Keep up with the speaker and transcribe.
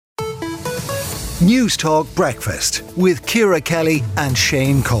News Talk Breakfast with Ciara Kelly and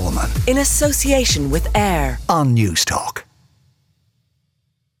Shane Coleman. In association with AIR on News Talk.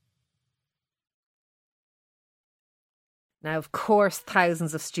 Now, of course,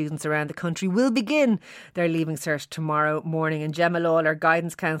 thousands of students around the country will begin their Leaving Cert tomorrow morning. And Gemma Lawler,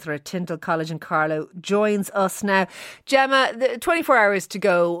 Guidance Counsellor at Tyndall College in Carlow, joins us now. Gemma, 24 hours to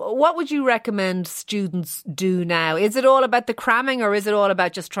go. What would you recommend students do now? Is it all about the cramming, or is it all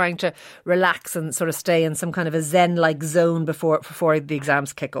about just trying to relax and sort of stay in some kind of a zen-like zone before the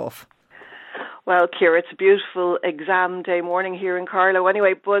exams kick off? Well, Ciara, it's a beautiful exam day morning here in Carlow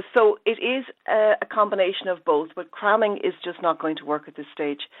anyway. But so it is a combination of both, but cramming is just not going to work at this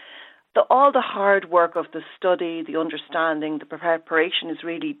stage. All the hard work of the study, the understanding, the preparation is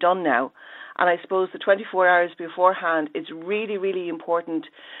really done now. And I suppose the 24 hours beforehand is really, really important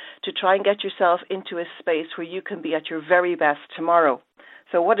to try and get yourself into a space where you can be at your very best tomorrow.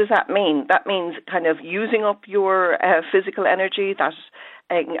 So what does that mean? That means kind of using up your physical energy, that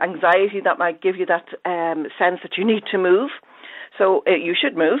anxiety that might give you that sense that you need to move. So you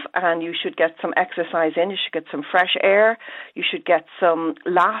should move, and you should get some exercise in. You should get some fresh air. You should get some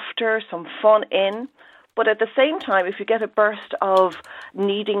laughter, some fun in. But at the same time, if you get a burst of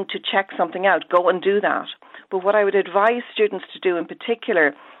needing to check something out, go and do that. But what I would advise students to do in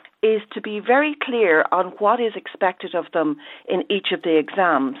particular is to be very clear on what is expected of them in each of the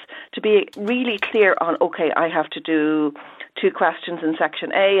exams. To be really clear on, okay, I have to do 2 questions in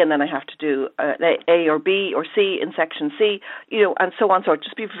section A, and then I have to do A or B or C in section C, and so on. So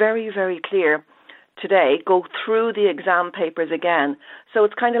just be very, very clear today. Go through the exam papers again. So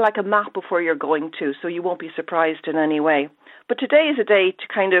it's kind of like a map of where you're going to, so you won't be surprised in any way. But today is a day to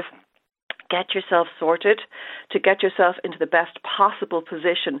kind of get yourself sorted, to get yourself into the best possible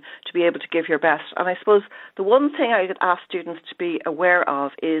position to be able to give your best. And I suppose the one thing I would ask students to be aware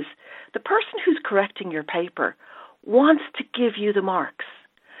of is the person who's correcting your paper wants to give you the marks.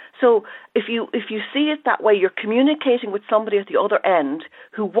 So if you see it that way, you're communicating with somebody at the other end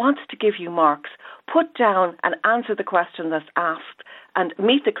who wants to give you marks. Put down and answer the question that's asked and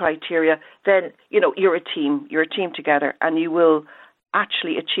meet the criteria, then, you're a team. You're a team together, and you will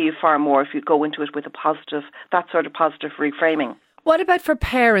actually achieve far more if you go into it with that sort of positive reframing. What about for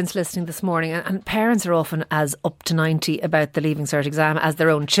parents listening this morning? And parents are often as up to 90 about the Leaving Cert exam as their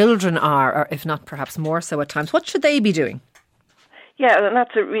own children are, or if not perhaps more so at times. What should they be doing? Yeah, and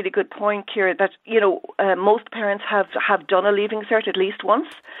that's a really good point, Ciara, that, most parents have done a Leaving Cert at least once.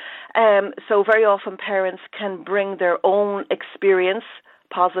 So very often parents can bring their own experience,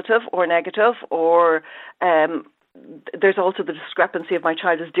 positive or negative, or there's also the discrepancy of my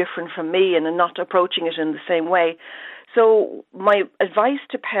child is different from me and not approaching it in the same way. So my advice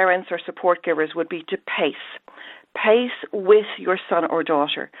to parents or support givers would be to pace with your son or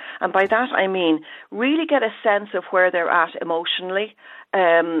daughter. And by that I mean really get a sense of where they're at emotionally,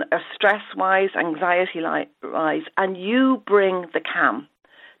 stress-wise, anxiety-wise, and you bring the calm.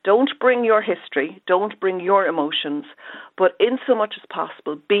 Don't bring your history, don't bring your emotions, but in so much as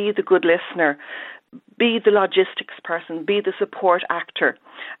possible, be the good listener, be the logistics person, be the support actor.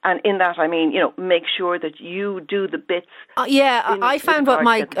 And in that, I mean, make sure that you do the bits. I found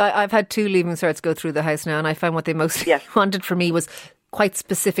I've had 2 Leaving Certs go through the house now, and I found what they mostly wanted for me was quite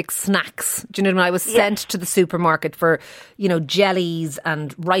specific snacks. Do you know what I mean? I was sent to the supermarket for, jellies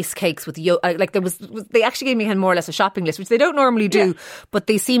and rice cakes with they actually gave me more or less a shopping list, which they don't normally do, but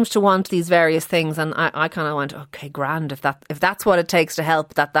they seemed to want these various things, and I kind of went, okay, grand, if that's what it takes to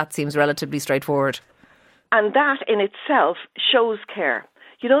help, that seems relatively straightforward. And that in itself shows care.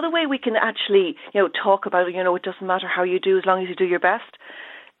 The way we can actually, talk about it, it doesn't matter how you do as long as you do your best.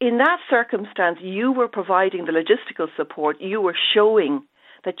 In that circumstance, you were providing the logistical support. You were showing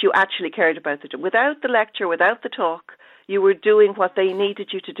that you actually cared about it. Without the lecture, without the talk, you were doing what they needed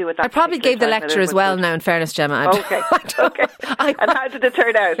you to do at that. I probably gave the lecture as well now, in fairness, Gemma. Okay. And how did it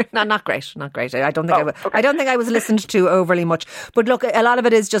turn out? No, not great. I don't think I was listened to overly much. But look, a lot of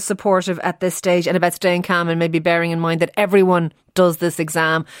it is just supportive at this stage and about staying calm and maybe bearing in mind that everyone does this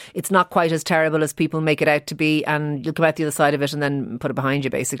exam. It's not quite as terrible as people make it out to be, and you'll come out the other side of it and then put it behind you,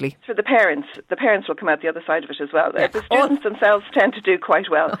 basically. For the parents will come out the other side of it as well. Yeah. The students themselves tend to do quite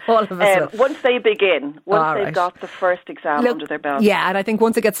well. All of us once they begin, they've got the first exam under their belt. Yeah, and I think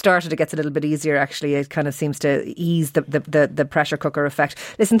once it gets started, it gets a little bit easier, actually. It kind of seems to ease the pressure cooker effect.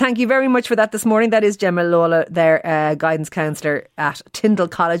 Listen, thank you very much for that this morning. That is Gemma Lawler, their guidance counsellor at Tyndall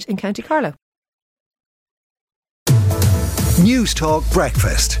College in County Carlow. News Talk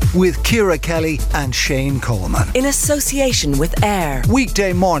Breakfast with Ciara Kelly and Shane Coleman. In association with AIR.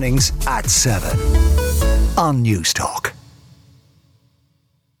 Weekday mornings at 7 on News Talk.